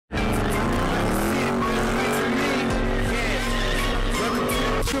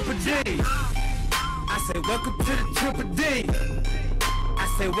G. I say welcome to the Triple D. I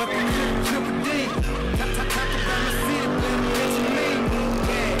say welcome to the Triple D. Talk about my city, but it's me.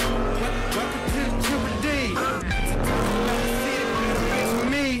 Yeah, welcome to the Triple D. Talk about my city, but it's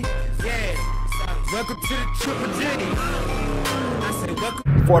me. Yeah, welcome to the Triple D. I say welcome.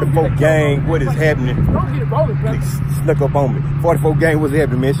 44 gang, what is happening? Snuck up on me. 44 gang, what's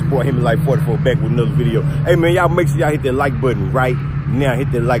happening, man? It's your boy Him Like 44 back with another video. Hey man, y'all make sure y'all hit that like button right now.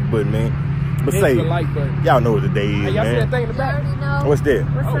 Hit that like button, man. But say, y'all know what the day is, y'all man. see that thing in the back? What's that?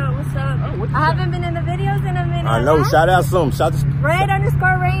 What's up? What's up? I haven't been in the videos in a minute. I know. Shout out some. Shout out.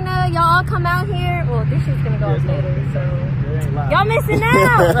 Red_Raina. Y'all all come out here. Well, this shit's gonna go up later, so y'all missing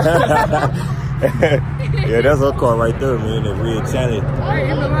out. Yeah, that's her car right there, man. That red challenge.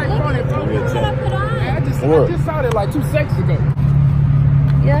 Hey, it look like fun. What I put on? I just saw that like 2 seconds ago.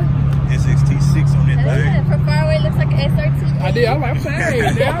 Yeah. SXT6 on that thing. From far away, it looks like an SRT. I did. I'm like, hey,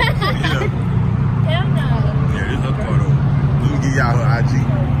 now. Hell no. Yeah, this her car though. Let me give y'all her IG.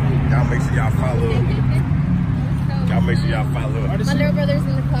 Y'all make sure y'all follow her. Y'all make sure y'all follow her. My little brother's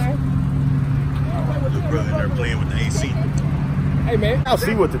in the car. Little brother in there playing with the AC. Hey man, I'll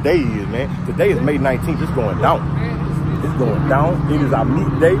see what today is, man. Today is May 19th. It's going down. It's going down. It is our meet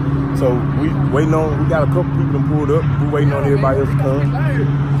day. So we waiting on. We got a couple people that pulled up. We waiting on everybody else to come.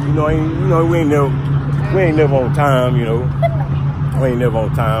 You know, we ain't never on time. You know, we ain't never on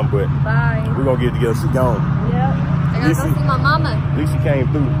time. But Bye. we're gonna get together. She gone. Yep. I gotta go see my mama. At least she came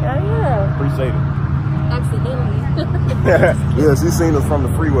through. Hell yeah. Appreciate it. Accidentally. Yeah, she seen us from the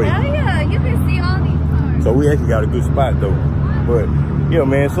freeway. Hell yeah. You can see all these cars. So we actually got a good spot though. But yeah,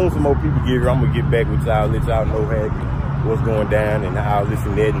 man, as soon as some more people get here, I'm gonna get back with y'all, let y'all know what's going down and how this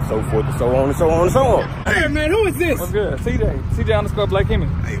and that and so forth and so on and so on and so on. Hey man, who is this? What's good? CJ_Black Hemi.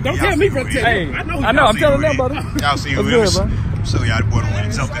 Hey, Don't tell me for tell Hey, you. I know, I'm telling them, brother. Y'all see who What's is? good, bro? So y'all boy went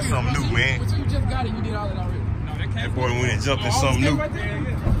and jumped in something new, man. You just got it. You did all that already. No, That boy went and jumped in something new.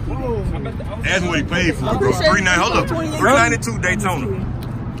 Whoa. That's what he paid for, bro. Hold up, 392 Daytona.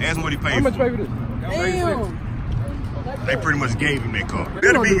 That's what he paid for. How much pay for this? Damn. They pretty much gave him that car.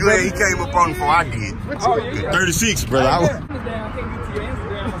 Better be glad he came up on before I did. Oh, yeah. 36, brother.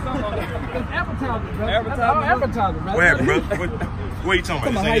 Advertising, What happened, brother? What you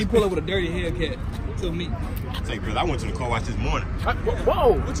talking about? How you pull up with a dirty Hellcat to me? Say, brother, I went to the car wash this morning.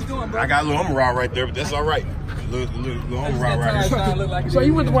 Whoa. What you doing, bro? I got a little umbrella right there, but that's all right. Little umbrella right here. So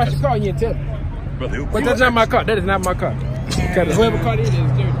you went to wash your car and you didn't tell me. Brother, But that's not my car. That is not my car. Because whoever car it is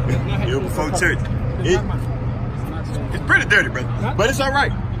dirty. it was before church. It's pretty dirty, brother. But it's all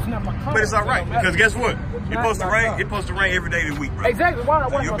right. It's not my car. But it's all right. Because guess what? It's supposed to rain. It's supposed to rain every day this week, bro. Exactly. Why?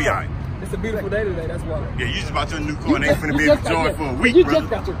 So you'll be all right. It's a beautiful day today, that's why. Yeah, you just about your new car and ain't finna be able to enjoy it for a week, You brother. just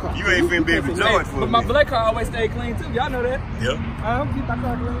got your car. You ain't finna be able to enjoy it for a But my week. black car always stay clean too. Y'all know that. Yep. I don't keep my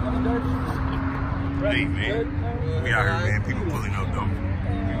car clean. I'm dirty. Hey, man. We out here, man. People pulling up, though.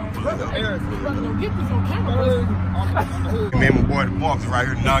 People pulling up. Get this on camera. Man, my boy, the Marks right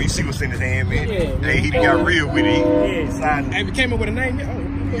here. Now you see what's in his hand, man. Yeah, Hey, he done got real with it. He decided, Have you came up with a name yet?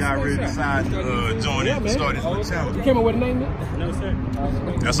 he already decided to join in and start his little channel. You came up with a name yet? No, sir.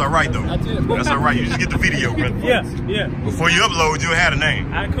 That's all right, though. That's all right. You just get the video, brother. Yeah, yeah. Before you upload, you'll have a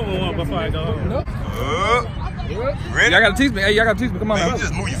name. I come on one before I go home. No. Ready? Y'all gotta teach me. Hey, y'all gotta teach me. Come on, Man, now. you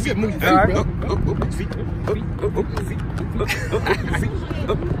just move your feet. Move your feet, Hey, bro. up your feet. Up your feet. Up your feet.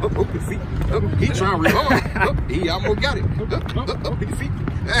 Up your feet. He trying real hard. He almost got it. Up your feet.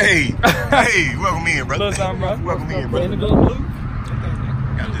 Hey, welcome in, brother. Little something, bro. Welcome in, In the brother. little blue.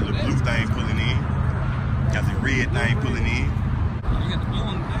 Got the little blue thing pulling in. Got the red thing pulling in. You got the blue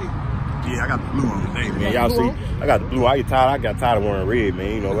on today. Yeah, I got the blue on today, man. Y'all see, I got the blue. I got tired of wearing red,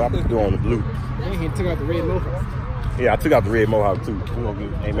 man. You know, I put blue on the blue. He took out the red logo. Yeah, I took out the red mohawk too.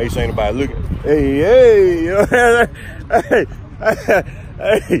 Hey, make sure ain't nobody looking. Hey,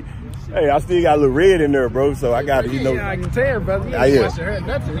 hey, I still got a little red in there, bro. So I got to, you know. Yeah, I can tell, brother. You Yeah. ain't wash your hair,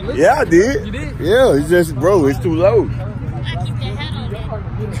 nothing. Yeah, I did. You did? Yeah, it's just, bro, it's too low. I keep your hat on it.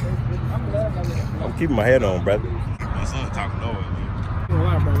 I'm keeping my head on, brother. My son talking noise. You know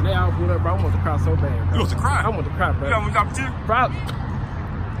what, bro? When they all pulled up, bro, I want to cry so bad, bro. You want to cry? I want to cry, bro. You want to drop a tear? Probably.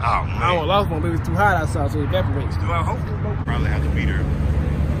 Oh, man. I almost lost one, but it was too hot outside, so it evaporates. Do I hope? Probably have to be there.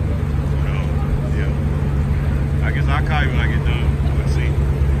 Yeah. I guess I'll call you when I get done. Let's see.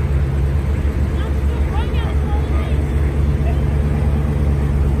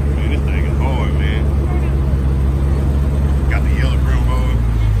 Man, this thing is hard, man. Got the yellow Brembo.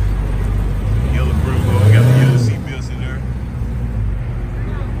 Got the yellow seat belts in there.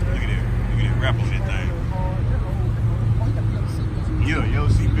 Look at that. Wrap on that thing. Yeah, yellow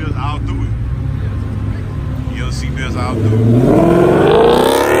seat belts all through it. Yellow seat belts all through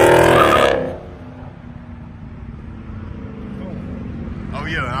it.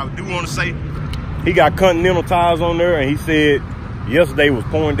 want to say? He got Continental tires on there, and he said yesterday was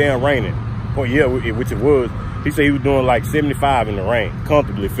pouring down raining. Well, yeah, which it was. He said he was doing like 75 in the rain,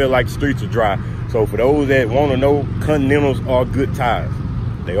 comfortably. Felt like the streets are dry. So for those that want to know, Continentals are good tires.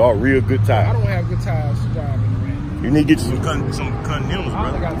 They are real good tires. I don't have good tires to drive in the rain. You need to get you some Continentals,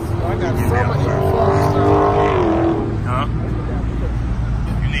 brother. I got summer Huh?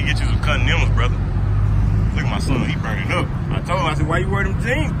 You need to get you some Continentals, brother. Look at my son, he burning up. I told him, I said, why you wear them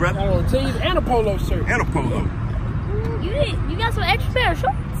jeans, brother? I got jeans and a polo shirt. And a polo. You got some extra pair of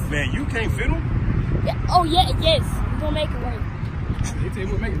shorts? Man, you can't fit them. Yeah. Oh, yeah, yes. We're going to make it work. They tell you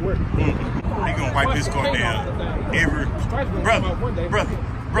we'll make it work. He gonna wipe this car down every...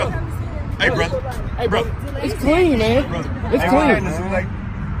 Brother. Hey, brother. It's clean, man. It's clean.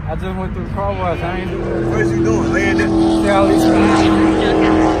 I just went through the car wash. I ain't doing it. What is you doing? Laying down?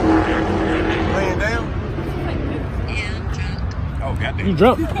 Laying down? Oh, goddamn. You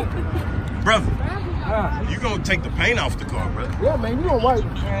drunk? Brother, you gonna take the paint off the car, brother. Yeah, man. You gonna wipe.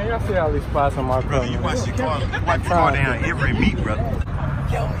 Man, y'all see all these spots on my car. Brother, you wipe your car down every meet, brother.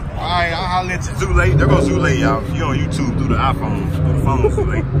 Alright, I'll holler at you, Zule. There goes Zule, y'all. You on YouTube through the iPhone, through the phone,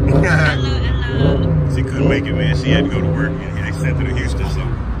 Zule. She couldn't make it, man. She had to go to work, and they sent her to Houston, so.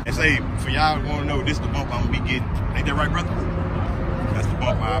 And say, for y'all want to know, this is the bump I'm gonna be getting. Ain't that right, brother? That's the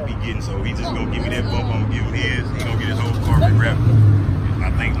bump I'll be getting, so he just gonna give me that bump. I'm gonna give him his. He gonna get his whole car rewrapped.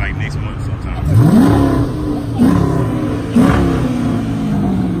 I think like next month sometime.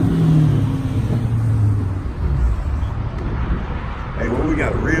 Hey, what we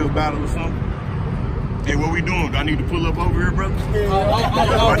got, a real battle or something? Hey, what we doing? Do I need to pull up over here, brother? I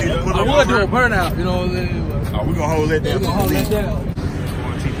would do a burnout, you know. Oh, we gonna hold that down. We're gonna hold that down.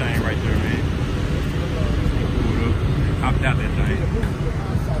 T-thing right there, man. Hopped out that thing.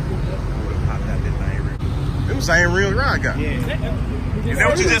 Hopped out that thing. It was same real ride guy. Yeah. Is that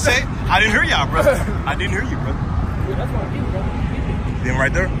what you just said? I didn't hear y'all, brother. I didn't hear you, brother. Them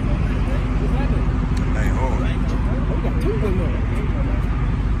right there? Hey, hold on.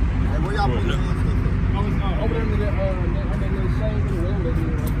 Where y'all putting it? Over there in that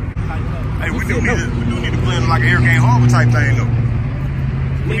Hey, we do need to plan like a Hurricane Harbor type thing, though.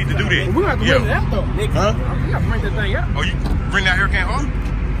 We need to do that. We have to bring that though. Huh? We have to bring that thing out. Oh, you bring that Hurricane Harbor?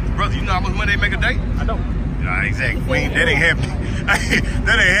 Brother, you know how much money they make a day? I don't. Nah, exactly. That ain't happening.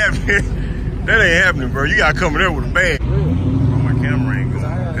 That ain't happening. That ain't happening, bro. You gotta come there with a bag. Oh, my camera ain't going. I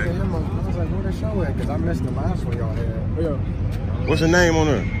was like, where the show at? Because I missed the last one y'all had. Yeah. What's the name on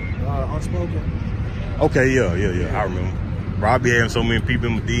there? Unspoken. Okay, yeah. I remember. Bro, I be having so many people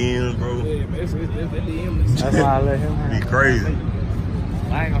in my DMs, bro. Yeah, man, it's DMs. That's why I let him have Be crazy.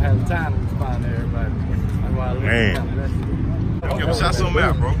 I ain't gonna have the time to respond to everybody. That's why I let him have the rest. Yo, shout something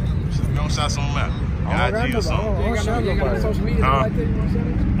out, bro. Don't shout something out. IG or something. You ain't got no social media like that, you know what I'm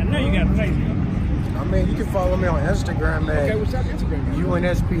saying? I know you got a Facebook. I mean, you can follow me on Instagram at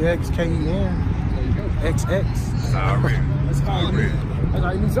UNSPXKEN. Already. That's all you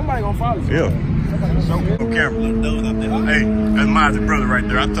need. Somebody gonna follow you. Yeah. So, camera. Hey, that's my brother right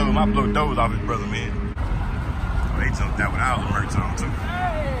there. I told him I blow doors off his brother, man. Oh, they jumped out with all the merch on, too.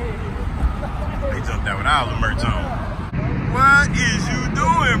 They jumped out with all the merch on. What is you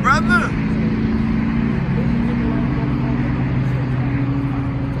doing, brother?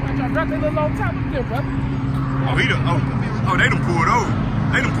 Drop that little on top of there, brother. Oh, they done pulled over.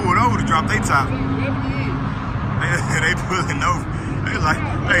 They done pulled over to drop their top. They pulling over. They like,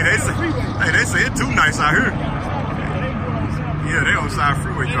 they say it's too nice out here. Yeah, they on side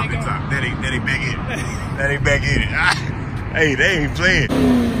freeway drop their top. That ain't back in it. That ain't back in it. Hey, they ain't playing.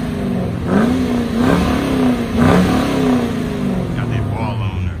 Got that ball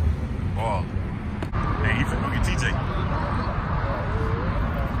on there. Ball. Hey, he finna go get TJ.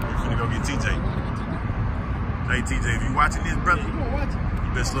 Hey, TJ, if you watching this, brother, you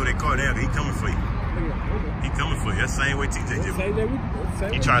better slow that car down. He coming for you. He coming for you. That's the same way TJ did.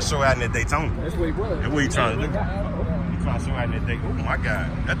 He trying to show out in that Daytona. That's what he was. That's what he trying to do. He trying to show out in that Daytona. Oh my God,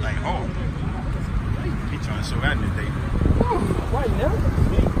 that thing hard. He trying to show out in that Daytona. Right now?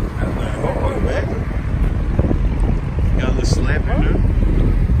 That thing hard, man. Got a little slap in there.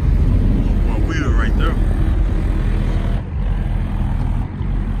 One wheel right there.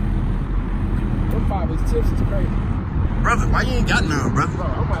 His tips is crazy. Brother, why you ain't got none, brother?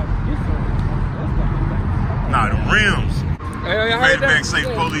 Nah, the rims. Hey, Made it back safe.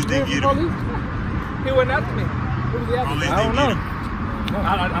 Police didn't get him. He wasn't after me. Who was he after? Police I don't didn't know. get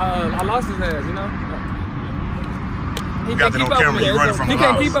him. I lost his ass, you know? He got that on camera. He running from the house. He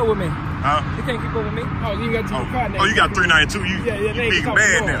can't keep up with me. Huh? He can't keep up with me. Oh, you got your car now. Oh, you got 392. You big and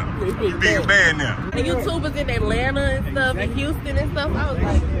bad now. You big and bad now. The YouTubers in Atlanta and stuff, and Houston and stuff. I was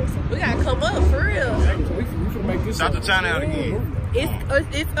like, We gotta come up for real. We finna make this. Shout to China out again.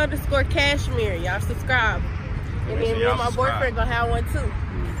 It's underscore Cashmere. Y'all subscribe. And then me and my boyfriend gonna have one too.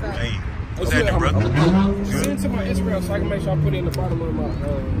 So. Hey, what's that, brother? Send it to my Instagram so I can make sure I put it in the bottom of my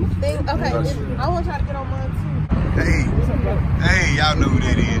thing. Okay, I want y'all to get on mine too. Hey, y'all know who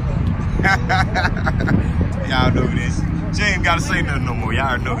that is. Y'all know who this is. She ain't gotta say nothing no more.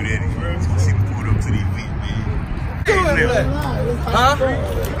 Y'all know who that is. See me pulled up to the event, man. Hey, Huh?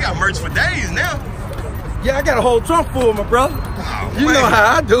 you got merch for days now. Yeah, I got a whole trunk full, my brother. Oh, You man. know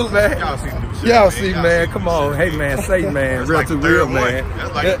how I do, man. Y'all see the new shit. Y'all see, man. Come on. Hey, man. Say, man. That's Real like to the third real, one. man.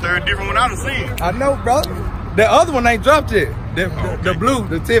 That's like the third different one I've seen. I know, bro. The other one ain't dropped yet. The blue,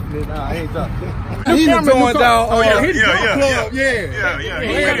 the Tiffany. Nah, I ain't dropped yet. He's going down. Oh, yeah. He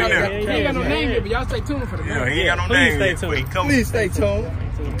ain't got no name yet, but y'all stay tuned for the name. Yeah, he ain't got no name yet, but he coming. Please stay tuned.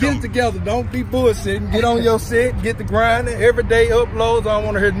 Get it together. Don't be bullshitting. Get on your set. Get the grinding. Every day uploads. I don't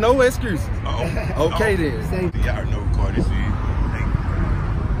want to hear no excuses. Okay, then. Y'all know what car this is. Hey,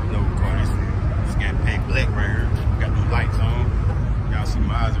 know what car this is. It's got paint black right here. Got the lights on. Y'all see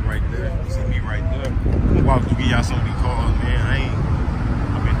my eyes right there. See me right there. I'm gonna walk through, give y'all some of these cars, man.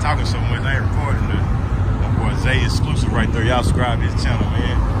 I've been talking so much, I ain't recording nothing. My boy Zay exclusive right there. Y'all subscribe to his channel,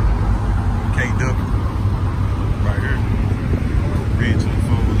 man. KW. Right here. Red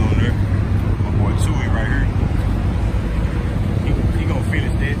 24s on there. My boy Chewy right here. He gonna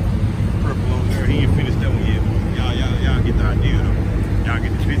finish that. Purple on there. He ain't finished that one yet. Y'all get the idea though. Y'all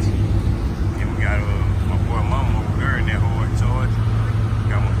get the picture. And we got my boy Mama over there in that hard charge.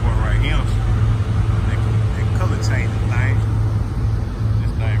 Got my boy right here. That color changing thing.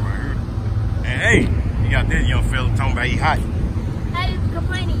 This thing right here. And hey, you got that young fella talking about he hot. I didn't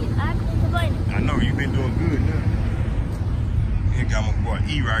complaining. I've been complaining. I know you've been doing good now. Here got my boy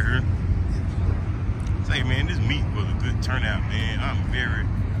E right here. Say, man, this meet was a good turnout, man. I'm very,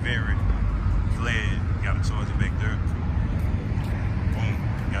 very glad. Got a charger back there. Boom.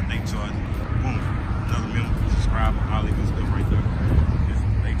 Got they charger. Boom. Another member, subscribe, all that good stuff right there. This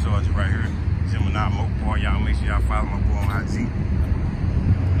they charger right here. Gemini Mopar. Y'all make sure y'all follow my boy on IG.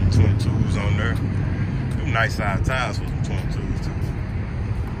 Them 22s on there. Them nice size tires for some 22s too.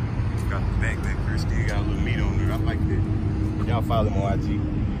 Got the back there, still got a little meat on there. I like that. Y'all follow him on IG.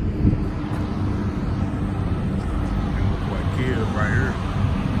 Boy, kid right here.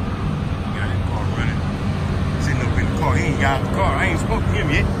 He got his car running. Sitting up in the car. He ain't got the car. I ain't spoke to him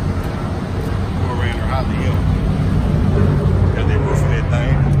yet. Boy ran her out to him. Got that roof in that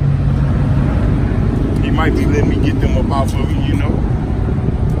thing. He might be letting me get them up off of it, you know.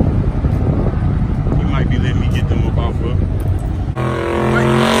 He might be letting me get them up off of it.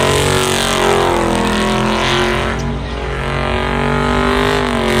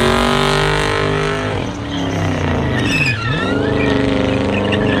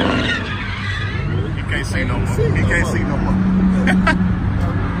 See no more. He can't see no more.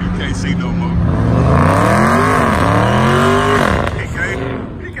 He can't see no more.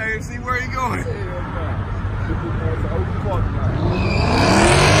 He can't see where he going.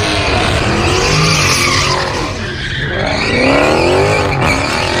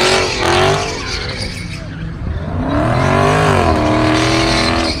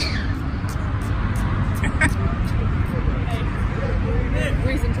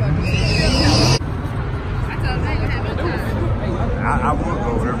 I would go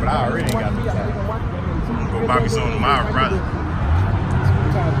over there, but I already ain't got no time. I'm gonna go buy me some tomorrow, probably.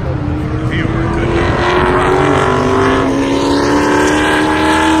 He over cutting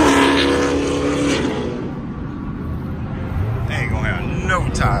They ain't gonna have no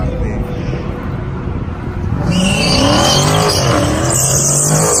time, man.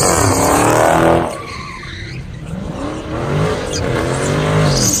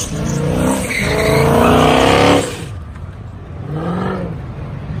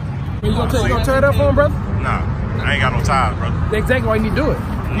 You gonna tear it up for him, brother? Nah, I ain't got no tires, brother. That's exactly why you need to do it.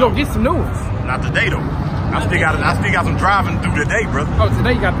 You gonna get some new ones. Not today though. I still got some driving to do today, brother. Oh,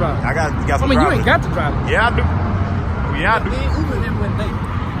 today you got to drive. I got some you driving. ain't got to drive. Yeah, I do. Yeah, I do.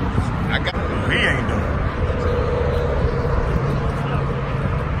 I got. He ain't doing it.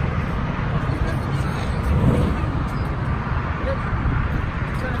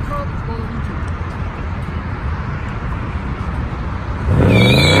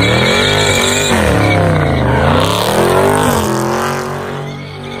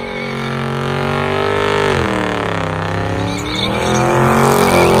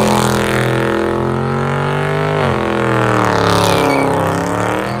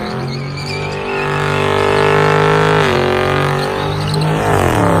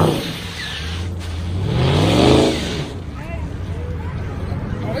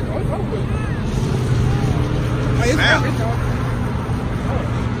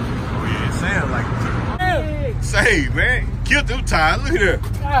 say, man. Killed them tires. Look at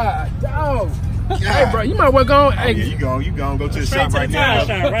that. God, dog. Hey, bro, you might well go. Hey, Yeah, you go to the shop right now.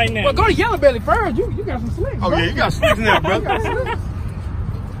 Right now. well, go to Yellow Belly first. You got some slicks. Oh bro. yeah, you got slicks in there, You got brother. slicks.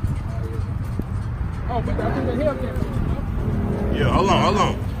 Oh, but I think the Hellcat. Yeah, hold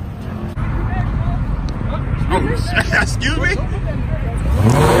on. Oh, excuse me?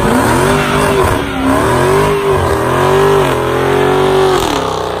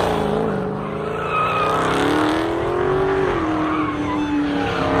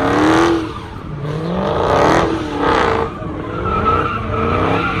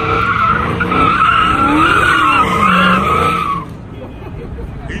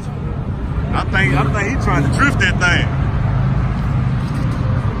 I think he's trying to drift that thing.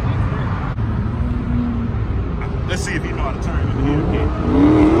 Let's see if he know how to turn it again.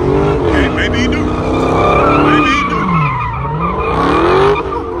 Okay, maybe he do. Maybe he do.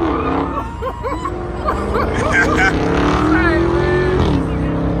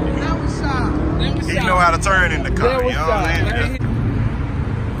 He know how to turn in the car, you know what I'm saying?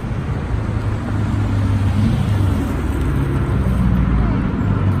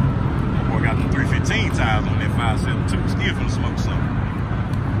 Boy got the 315 tires on that 572. Still from the smoke something.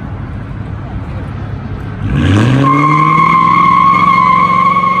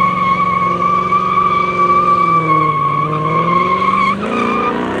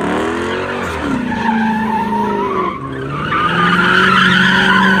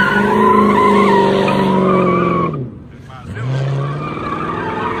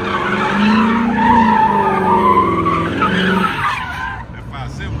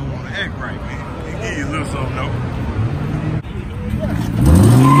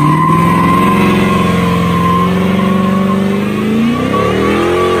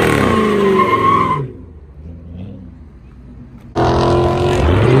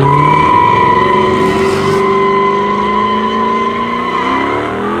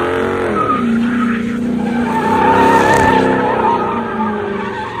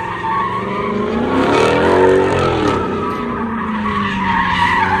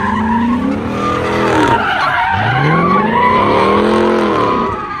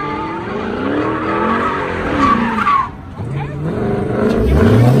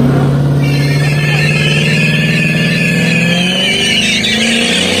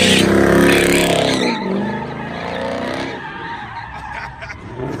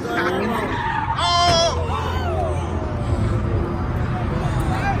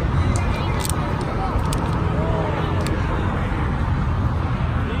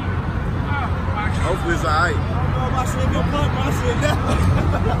 Hopefully it's alright. I don't know if I should go pump my shit down.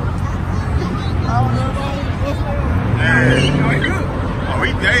 I don't know if I No, he good. Oh,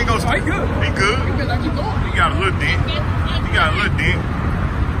 he ain't gonna stay good. He good. He got a little dent. He got a little dent.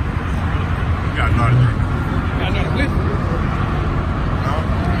 He got another dent. got another blitz. No.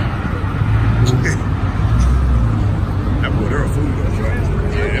 That boy, they're a fool though, bro.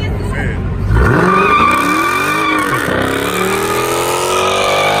 Yeah, that boy fed.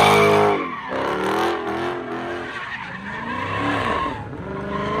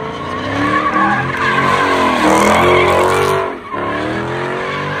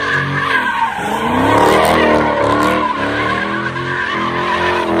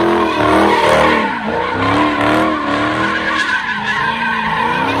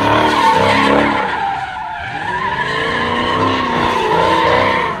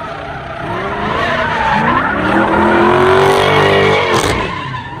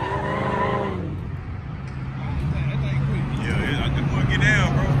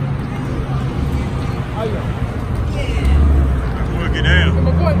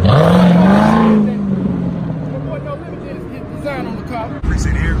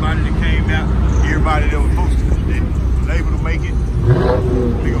 Appreciate everybody that came out, everybody that was posted, that was able to make it.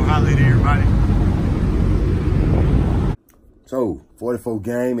 We gonna holler at everybody. So, 44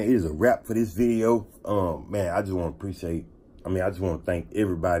 game, it is a wrap for this video. Man, I just want to I just want to thank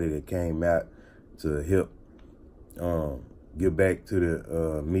everybody that came out to help give back to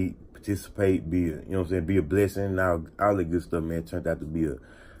the meet, participate, be a blessing, and all that good stuff, man. Turned out to be a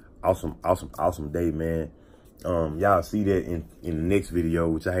awesome day, man. Y'all see that in the next video,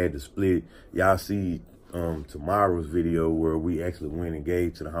 which I had to split. Y'all see tomorrow's video where we actually went and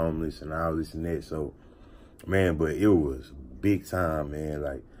gave to the homeless and all this and that. So, man, but it was big time, man.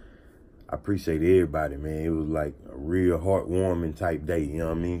 Like, I appreciate everybody, man. It was like a real heartwarming type day, you know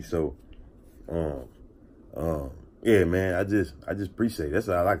what I mean? So, yeah, man, I just appreciate it. That's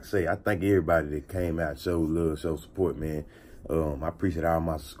all I like to say. I thank everybody that came out, showed love, showed support, man. I appreciate all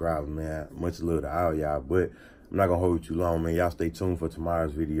my subscribers, man. Much love to all y'all. But I'm not gonna hold you too long, man. Y'all stay tuned for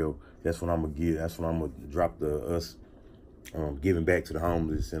tomorrow's video. That's when I'm gonna drop us giving back to the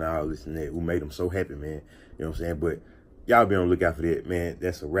homeless and all this and that. We made them so happy, man. You know what I'm saying? But y'all be on the lookout for that, man.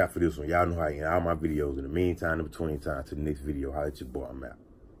 That's a wrap for this one. Y'all know how I end all my videos. In the meantime, in between time, to the next video, holla at your boy. I'm out.